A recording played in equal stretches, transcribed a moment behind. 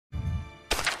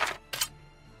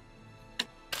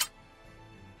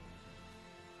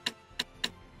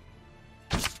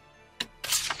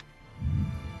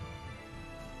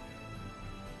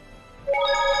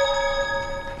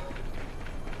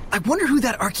I wonder who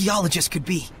that archaeologist could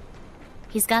be.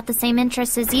 He's got the same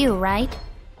interests as you, right?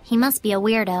 He must be a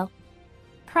weirdo.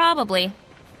 Probably.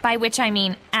 By which I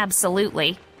mean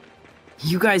absolutely.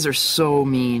 You guys are so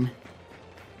mean.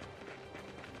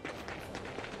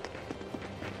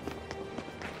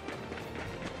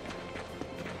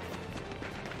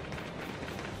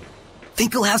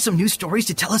 Think he'll have some new stories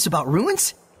to tell us about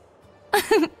ruins?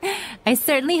 I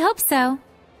certainly hope so.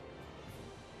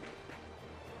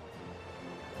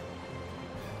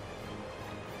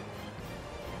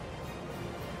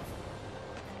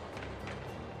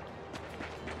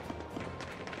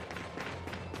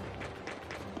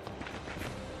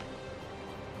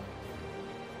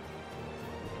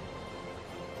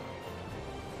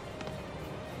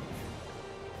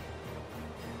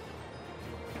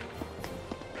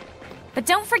 But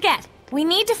don't forget, we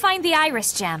need to find the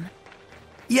iris gem.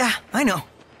 Yeah, I know.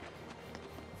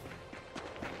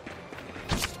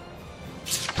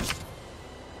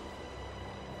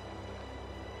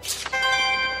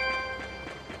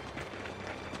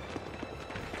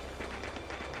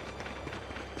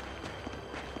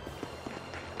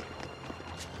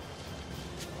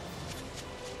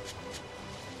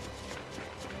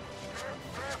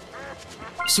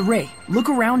 Saray, look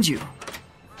around you.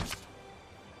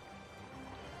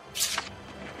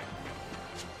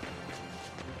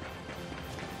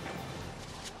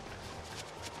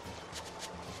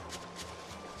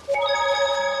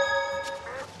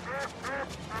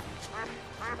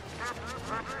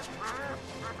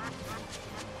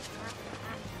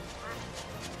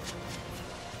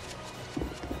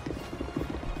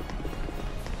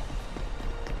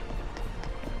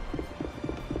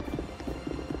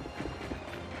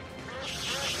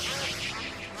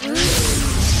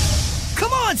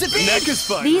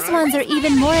 These ones are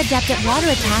even more adept at water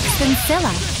attacks than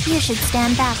Scylla. You should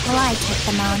stand back while I take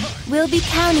them on. We'll be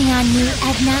counting on you,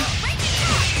 Edna.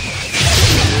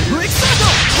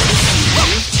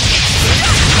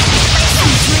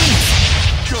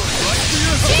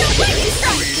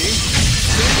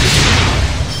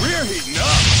 We're heating up!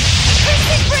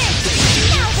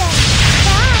 Now then,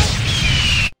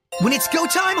 bye! When it's go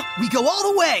time, we go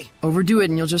all the way! Overdo it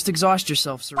and you'll just exhaust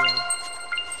yourself, Saray.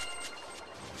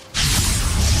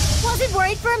 Wasn't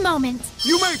worried for a moment.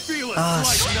 You may feel it!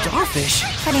 Starfish?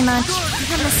 Pretty much.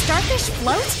 Can the starfish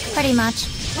float? Pretty much.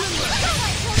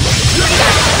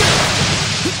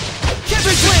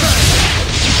 Catherine Flint!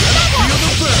 Feel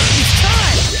the burn! It's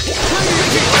time!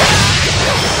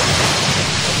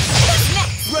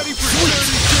 Ready for dirty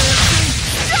dancing?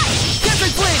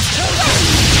 Catherine Flint!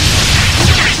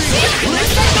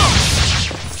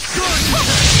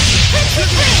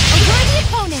 A worthy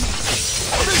opponent.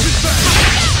 Ready for dirty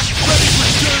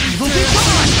We'll be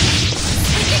gone!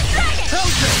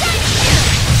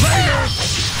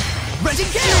 Rent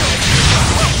and kill!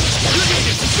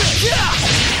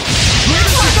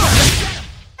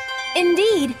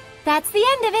 Indeed. That's the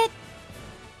end of it.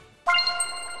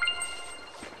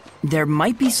 There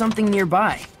might be something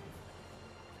nearby.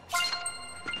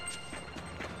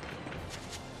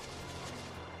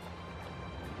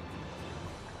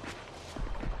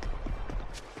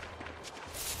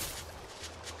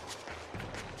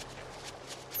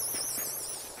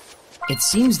 It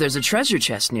seems there's a treasure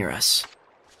chest near us.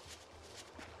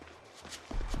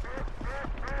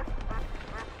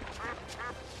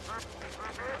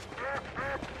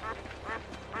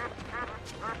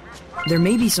 There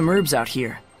may be some herbs out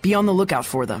here. Be on the lookout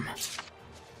for them.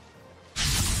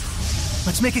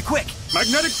 Let's make it quick!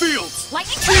 Magnetic fields!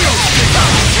 Lightning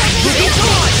We'll be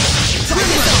gone!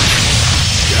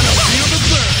 Gonna feel the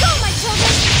burn! Go, my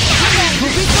children!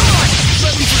 We'll be gone!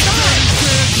 Ready for dirty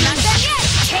dancing? Not done yet!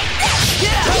 Take this!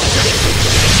 Yeah!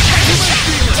 You may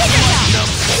feel it! Lighten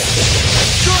up!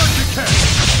 Charge the cat!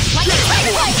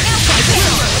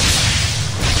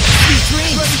 Sweet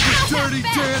dreams! Ready for dirty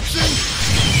dancing?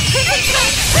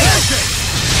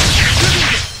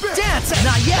 Dance!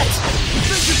 Not yet!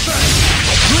 This is back!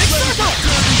 Quick circle!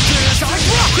 Sonic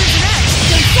Rock! Crimson Edge!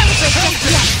 Don't celebrate just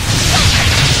yet!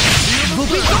 We'll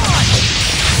be gone!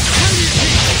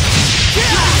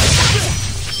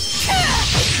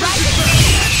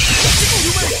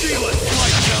 You may feel it!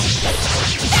 Lighten up!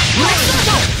 Quick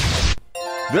circle!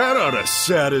 That ought to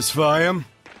satisfy him.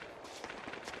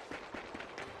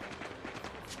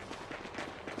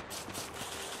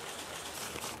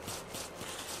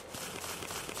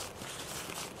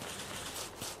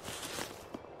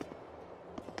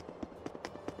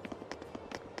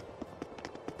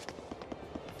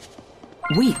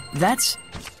 Wait, that's...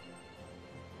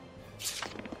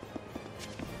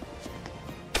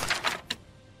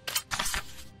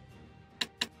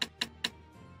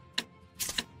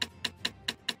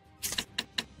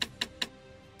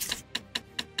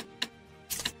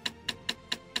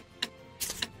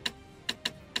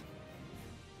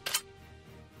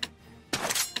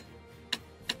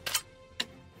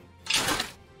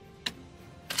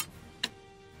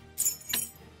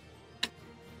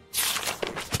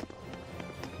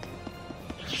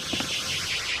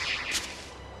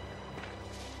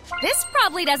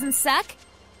 probably doesn't suck.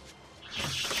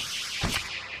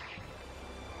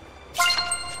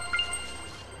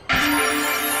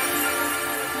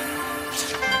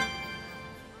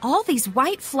 All these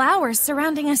white flowers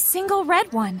surrounding a single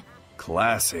red one.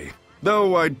 Classy.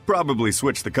 Though I'd probably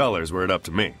switch the colors were it up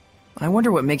to me. I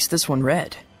wonder what makes this one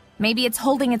red. Maybe it's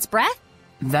holding its breath?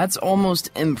 That's almost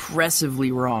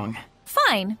impressively wrong.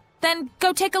 Fine. Then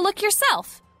go take a look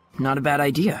yourself. Not a bad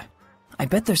idea. I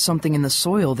bet there's something in the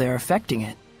soil there affecting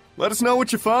it. Let us know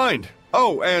what you find.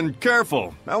 Oh, and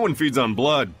careful. That one feeds on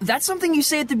blood. That's something you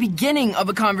say at the beginning of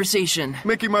a conversation.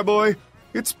 Mickey, my boy,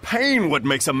 it's pain what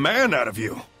makes a man out of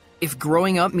you. If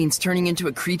growing up means turning into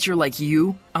a creature like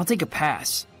you, I'll take a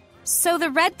pass. So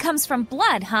the red comes from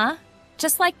blood, huh?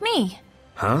 Just like me.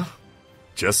 Huh?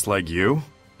 Just like you?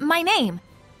 My name.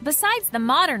 Besides the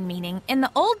modern meaning, in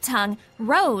the old tongue,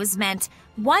 rose meant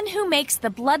one who makes the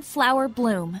blood flower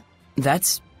bloom.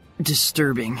 That's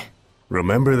disturbing.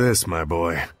 Remember this, my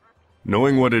boy.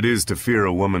 Knowing what it is to fear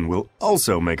a woman will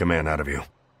also make a man out of you.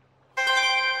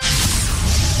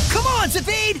 Come on,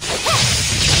 Zavid!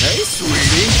 Hey,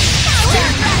 sweetie.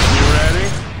 You ready?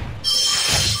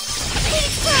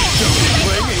 Don't be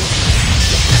clingy.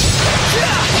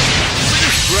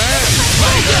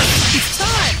 It's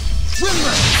time!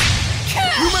 Rimmer!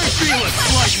 You may feel a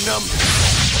slight numbness.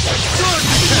 Good!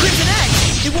 Crimson Edge!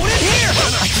 It won't end here!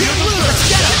 I can't lose! Let's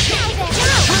get him! I'll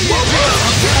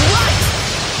get it right!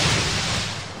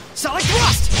 Sonic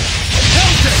Thrust!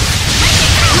 Hellcat!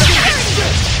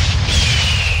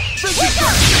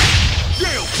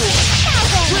 Gale Force!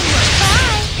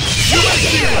 You may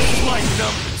feel a slight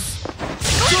numbness.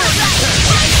 You're gonna get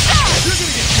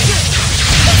hit!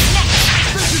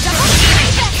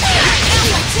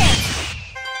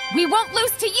 We won't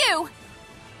lose to you!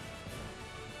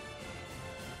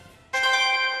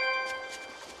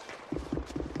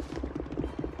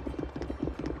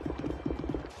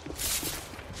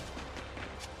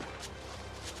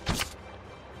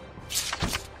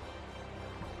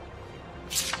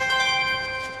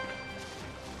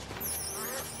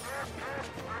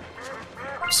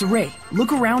 Saray,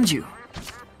 look around you.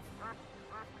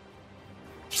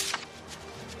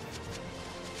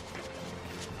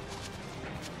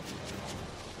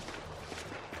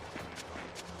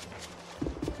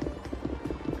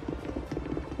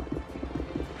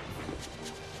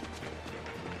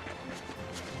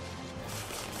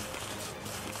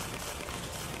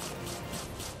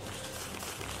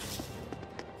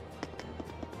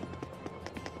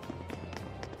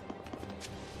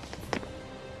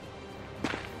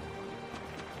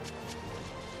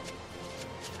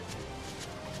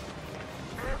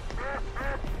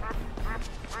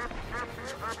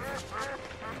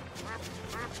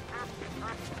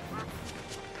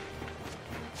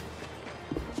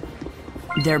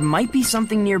 There might be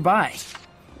something nearby.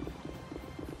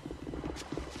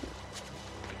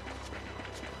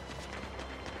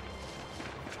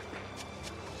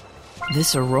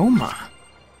 This aroma.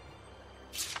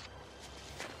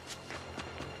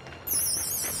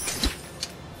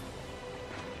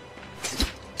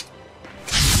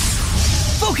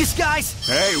 Focus, guys!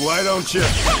 Hey, why don't you?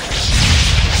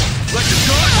 Let your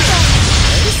guard down!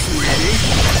 Hey, sweetie!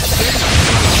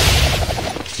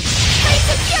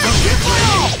 Don't get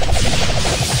ready!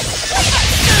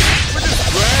 We're just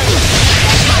grabbing!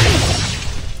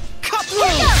 Cut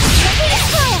through!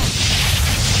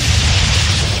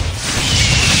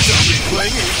 Don't be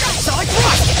clingy! Sonic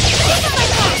Thrust!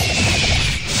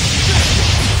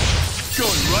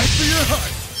 Going right for your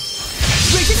heart!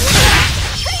 Raging Wind!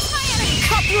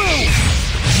 Cut through!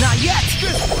 Not yet!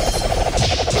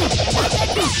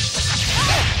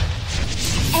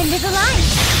 End of the line.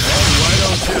 Hey, why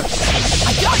don't you?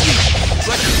 I got you!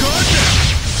 Let your guard down!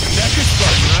 Your neck is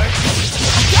fun, right?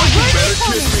 I got you! Better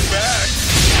kiss me back!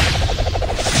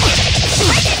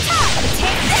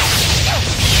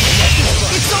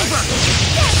 It's over!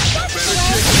 Better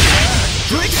kiss me back!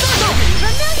 Drink Circle!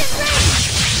 Vermilion Ring.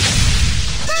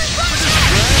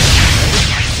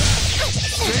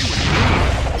 Stay with me!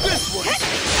 This one!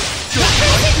 Go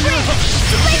right for your heart!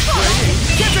 Don't be clingy!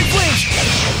 Kendrick Flames!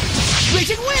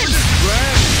 Raging Wind!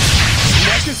 Grand! Your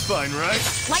neck is fine, right?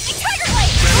 Lightning Tiger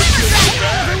Blade! Better kiss me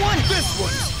back! Everyone! This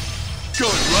one!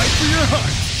 Going right for your heart!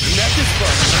 Your neck is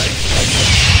fine, right?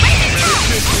 Better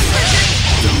kiss me back!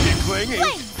 Don't be clingy!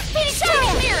 Phoenix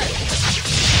Mirror!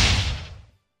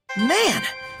 Man,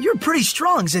 you're pretty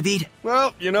strong, Zavid.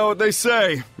 Well, you know what they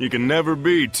say. You can never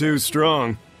be too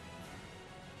strong.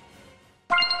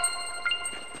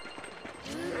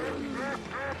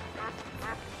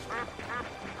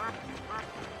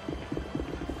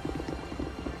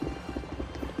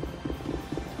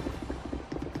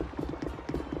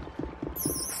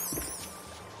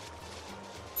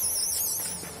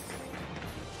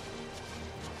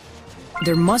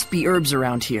 There must be herbs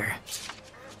around here.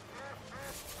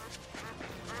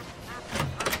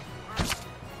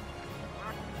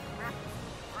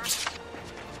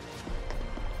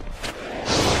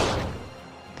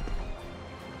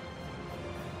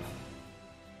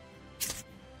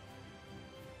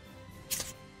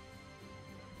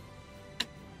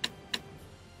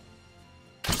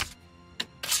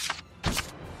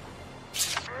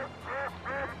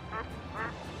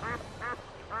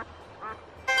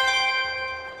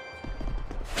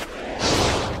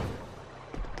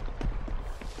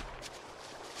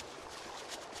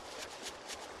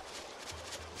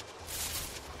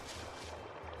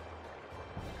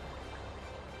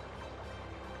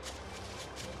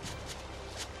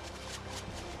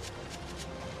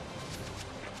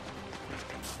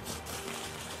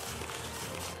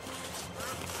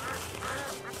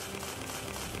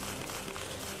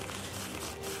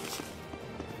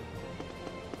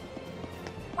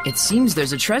 It seems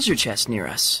there's a treasure chest near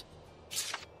us.